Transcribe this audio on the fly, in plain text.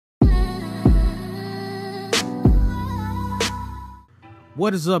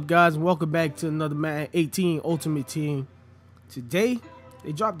What is up, guys? Welcome back to another Madden 18 Ultimate Team. Today,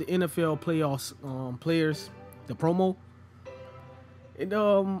 they dropped the NFL playoffs players, the promo.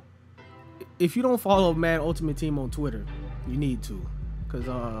 And if you don't follow Madden Ultimate Team on Twitter, you need to,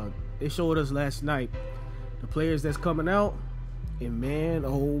 because they showed us last night the players that's coming out, and man,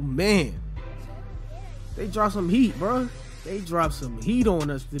 oh man, they dropped some heat, bro. They dropped some heat on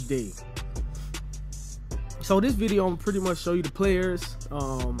us today. So this video, I'm pretty much show you the players.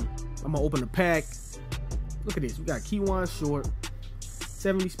 I'm gonna open the pack. Look at this. We got Keywan short,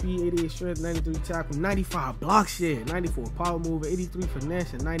 70 speed, 88 strength, 93 tackle, 95 block shed, 94 power move, 83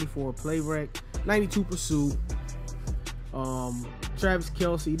 finesse, and 94 play rec, 92 pursuit. Travis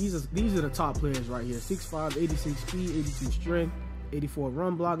Kelce. These are the top players right here. 6'5", 86 speed, 82 strength, 84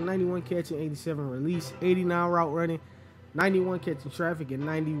 run block, 91 catching, 87 release, 89 route running, 91 catching traffic, and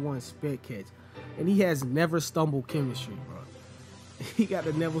 91 spec catch. And he has never stumble chemistry, bro. He got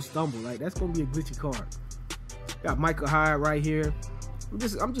the never stumble. Like, that's gonna be a glitchy card. Got Michael Hyde right here.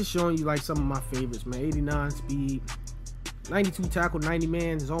 I'm just showing you like some of my favorites, man. 89 speed, 92 tackle, 90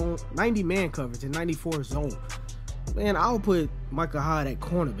 man zone, 90 man coverage, and 94 zone. Man, I'll put Michael Hyde at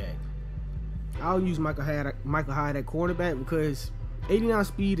cornerback. I'll use Michael Hyde at cornerback because 89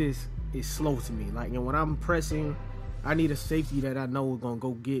 speed is slow to me. Like, you know, when I'm pressing, I need a safety that I know is gonna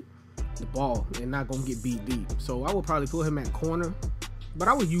go get the ball and not gonna get beat deep. So I would probably put him at corner, but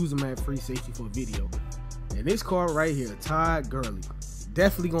I would use him at free safety for a video. And this card right here, Todd Gurley,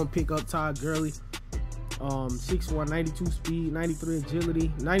 definitely gonna pick up Todd Gurley. 6'1", 92 speed, 93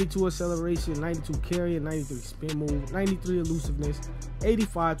 agility, 92 acceleration, 92 carry, 93 spin move, 93 elusiveness,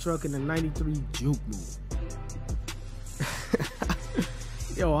 85 truck, and a 93 juke move.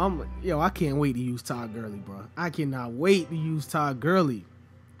 I can't wait to use Todd Gurley, bro. I cannot wait to use Todd Gurley.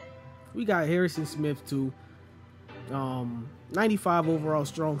 We got Harrison Smith too. 95 overall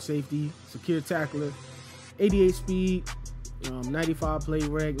strong safety, secure tackler, 88 speed, 95 play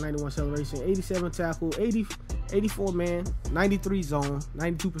reg, 91 acceleration, 87 tackle, 84 man, 93 zone,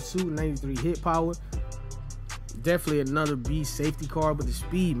 92 pursuit, 93 hit power. Definitely another beast safety card with the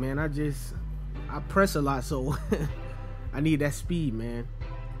speed, man. I press a lot, so I need that speed, man.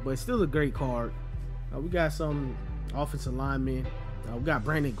 But still a great card. We got some offensive linemen. We got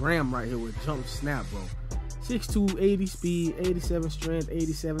Brandon Graham right here with jump snap, bro. 6'2", 80 speed, 87 strength,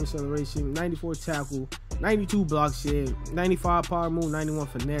 87 acceleration, 94 tackle, 92 block shed, 95 power move, 91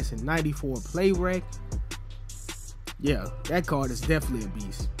 finesse, and 94 play rec. Yeah, that card is definitely a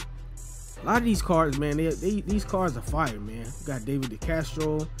beast. A lot of these cards, man, these cards are fire, man. We got David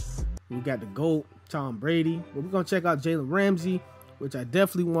DeCastro, we got the GOAT, Tom Brady. But we're gonna check out Jalen Ramsey, which I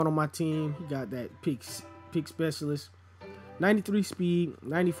definitely want on my team. He got that pick specialist. 93 speed,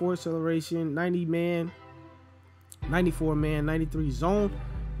 94 acceleration, 90 man, 94 man, 93 zone,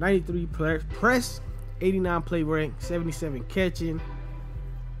 93 press, 89 play rec, 77 catching,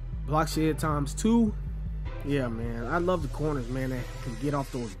 block shed times 2. Yeah, man, I love the corners, man, that can get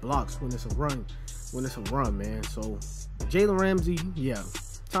off those blocks when it's a run, man. So Jalen Ramsey, yeah.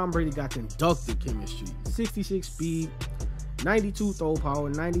 Tom Brady got conducted chemistry, 66 speed, 92 throw power,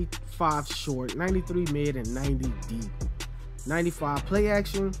 95 short, 93 mid, and 90 deep. 95 play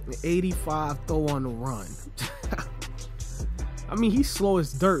action, and 85 throw on the run. I mean, he's slow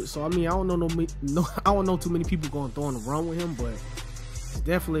as dirt, so I mean, I don't know too many people going to throw on the run with him, but it's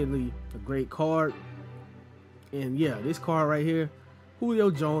definitely a great card. And yeah, this card right here, Julio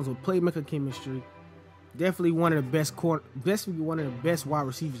Jones with playmaker chemistry, definitely one of the best wide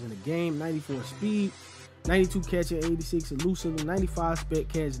receivers in the game. 94 speed, 92 catching, 86 elusive, 95 spec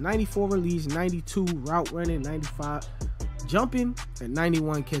catch, 94 release, 92 route running, 95 jumping, and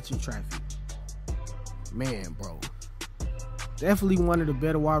 91 catching traffic. Man, bro, definitely one of the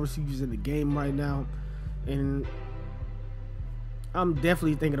better wide receivers in the game right now, and I'm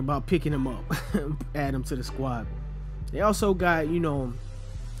definitely thinking about picking him up, add him to the squad. They also got, you know,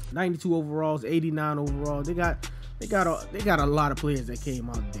 92 overalls, 89 overall. They got a lot of players that came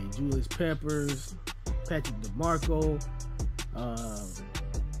out today. Julius Peppers, Patrick DeMarco.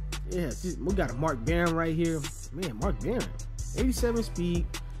 Yeah, we got a Mark Barron right here. Man, Mark Barron, 87 speed,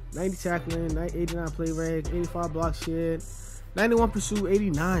 90 tackling, 89 play reg, 85 block shed, 91 pursuit,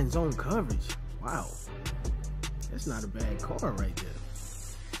 89 zone coverage. Wow, that's not a bad card right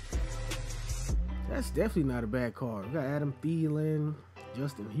there. That's definitely not a bad card. We got Adam Thielen,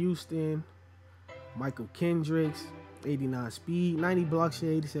 Justin Houston, Michael Kendricks, 89 speed, 90 block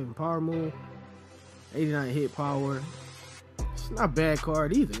shed, 87 power move, 89 hit power. It's not a bad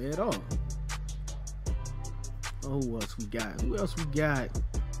card either at all. Oh, who else we got?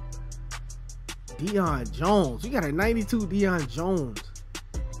 Deion Jones. We got a 92 Deion Jones.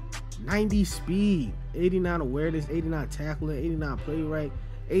 90 speed, 89 awareness, 89 tackling, 89 play rate,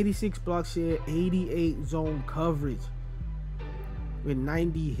 86 block shed, 88 zone coverage with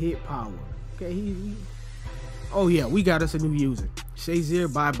 90 hit power. Okay, oh yeah, we got us a new user.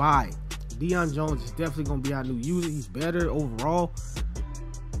 ZIRKZEE, bye-bye. Deion Jones is definitely gonna be our new user. He's better overall.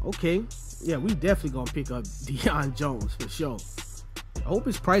 Okay, yeah, we definitely gonna pick up Deion Jones for sure. I hope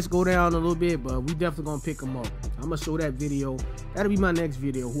his price go down a little bit, but we definitely gonna pick him up. I'm gonna show that video. That'll be my next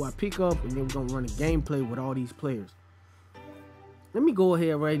video, who I pick up, and then we're gonna run a gameplay with all these players. Let me go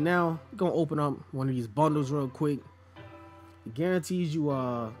ahead right now. We're gonna open up one of these bundles real quick. It guarantees you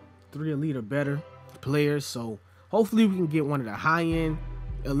 3 elite or better players, so hopefully we can get one of the high-end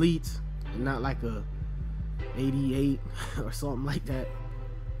elites and not like a 88 or something like that.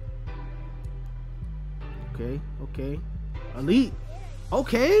 Okay, elite.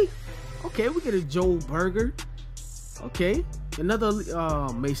 Okay, we get a Joe Burger. Okay, another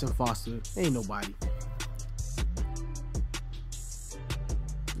Mason Foster. Ain't nobody.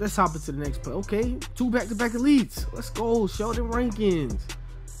 Let's hop into the next play. Okay, 2 back-to-back elites. Let's go, Sheldon Rankins.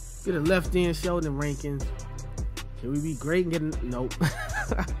 Get a left end Sheldon Rankins. Can we be great and get a nope?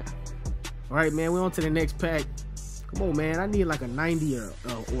 All right, man, we're on to the next pack. Come on, man, I need like a 90 or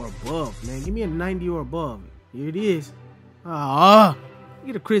above, man. Give me a 90 or above. Here it is.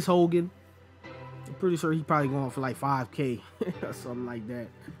 Get a Chris Hogan. I'm pretty sure he probably going for like 5K or something like that.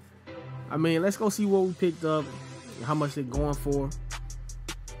 I mean, let's go see what we picked up, how much they're going for.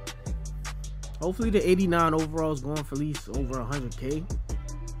 Hopefully the 89 overall is going for at least over 100K.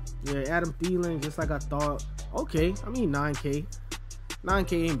 Yeah, Adam Thielen, just like I thought. Okay, I mean 9K.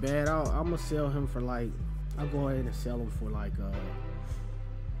 9K ain't bad. I'm gonna sell him for like, I'll go ahead and sell him for like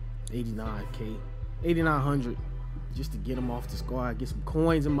 89K, 8,900, just to get him off the squad. Get some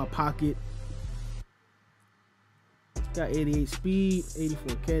coins in my pocket. Got 88 speed,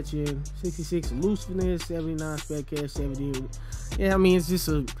 84 catching, 66 elusiveness, 79 spec catch, 70. Yeah, I mean,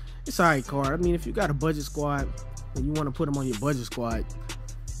 it's alright card. I mean, if you got a budget squad and you want to put them on your budget squad,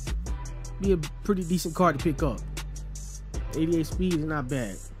 be a pretty decent card to pick up. 88 speed is not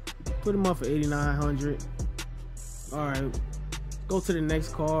bad. Put him up for 8,900. All right, go to the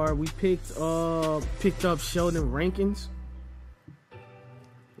next card. We picked up Sheldon Rankins.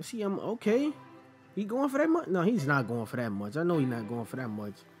 Let's see, okay. He going for that much? No, he's not going for that much. I know he's not going for that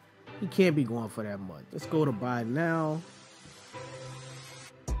much. He can't be going for that much. Let's go to buy now.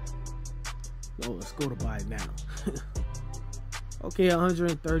 No, let's go to buy now. Okay,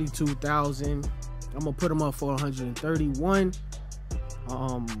 132,000. I'm gonna put him up for 131.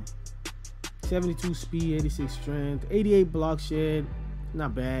 72 speed, 86 strength, 88 block shed.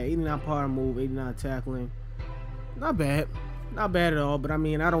 Not bad. 89 power move, 89 tackling. Not bad. Not bad at all, but I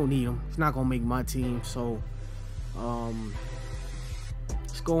mean, I don't need him. It's not gonna make my team, so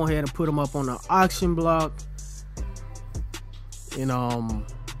let's go ahead and put him up on the auction block and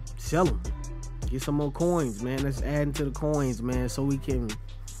sell him. Get some more coins, man. Let's add into the coins, man, so we can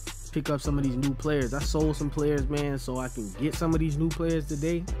pick up some of these new players. I sold some players, man, so I can get some of these new players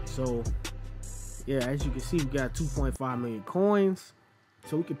today. So yeah, as you can see, we got 2.5 million coins,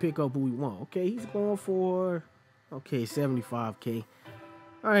 so we can pick up who we want. Okay, he's going for 75K.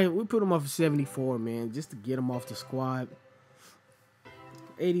 All right, we put him up for 74, man, just to get him off the squad.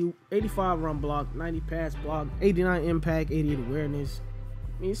 85 run block, 90 pass block, 89 impact, 88 awareness.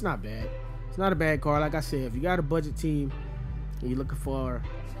 I mean, it's not bad. It's not a bad card. Like I said, if you got a budget team and you're looking for,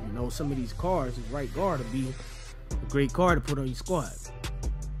 you know, some of these cards, the right guard to be a great card to put on your squad.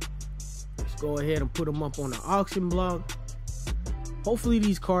 Let's go ahead and put them up on the auction block. Hopefully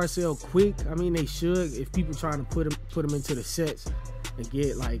these cards sell quick. I mean, they should. If people trying to put them into the sets and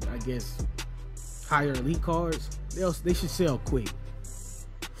get, like, I guess, higher elite cards, they should sell quick.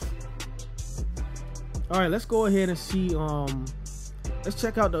 All right, let's go ahead and see. Let's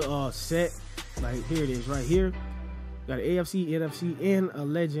check out the set. Like, here it is right here. Got an AFC, NFC, and a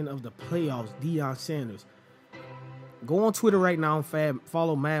legend of the playoffs, Deion Sanders. Go on Twitter right now and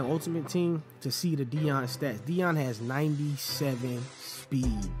follow Madden Ultimate Team to see the Deion stats. Deion has 97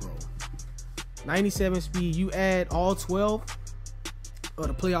 speed, bro. 97 speed. You add all 12 of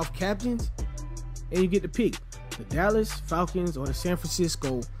the playoff captains, and you get to pick the Dallas Falcons or the San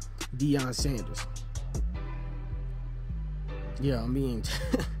Francisco Deion Sanders. Yeah, I mean,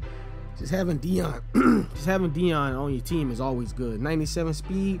 just having Deion on your team is always good. 97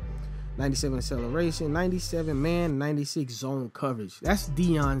 speed, 97 acceleration, 97 man, 96 zone coverage. That's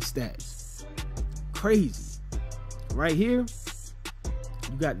Deion stats. Crazy. Right here,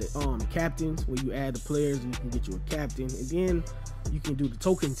 you got the captains where you add the players and you can get you a captain, and then you can do the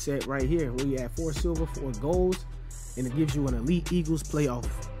token set right here where you add 4 silver, 4 golds, and it gives you an elite Eagles playoff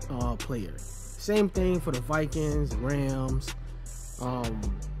player. Same thing for the Vikings, Rams.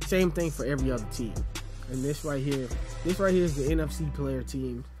 Same thing for every other team. And this right here is the NFC player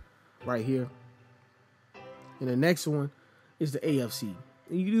team right here. And the next one is the AFC.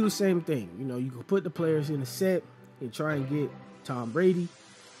 And you do the same thing. You know, you can put the players in a set and try and get Tom Brady.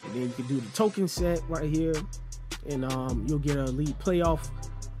 And then you can do the token set right here. And you'll get an elite playoff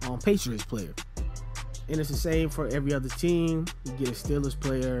Patriots player. And it's the same for every other team. You get a Steelers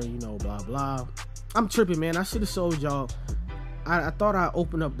player, you know, blah, blah. I'm tripping, man. I should have sold y'all. I thought I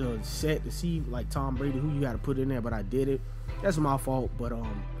opened up the set to see, like, Tom Brady, who you got to put in there, but I did it. That's my fault. But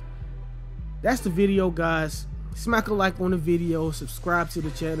that's the video, guys. Smack a like on the video. Subscribe to the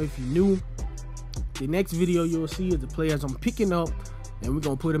channel if you're new. The next video you'll see is the players I'm picking up, and we're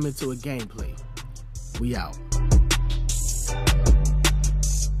going to put them into a gameplay. We out.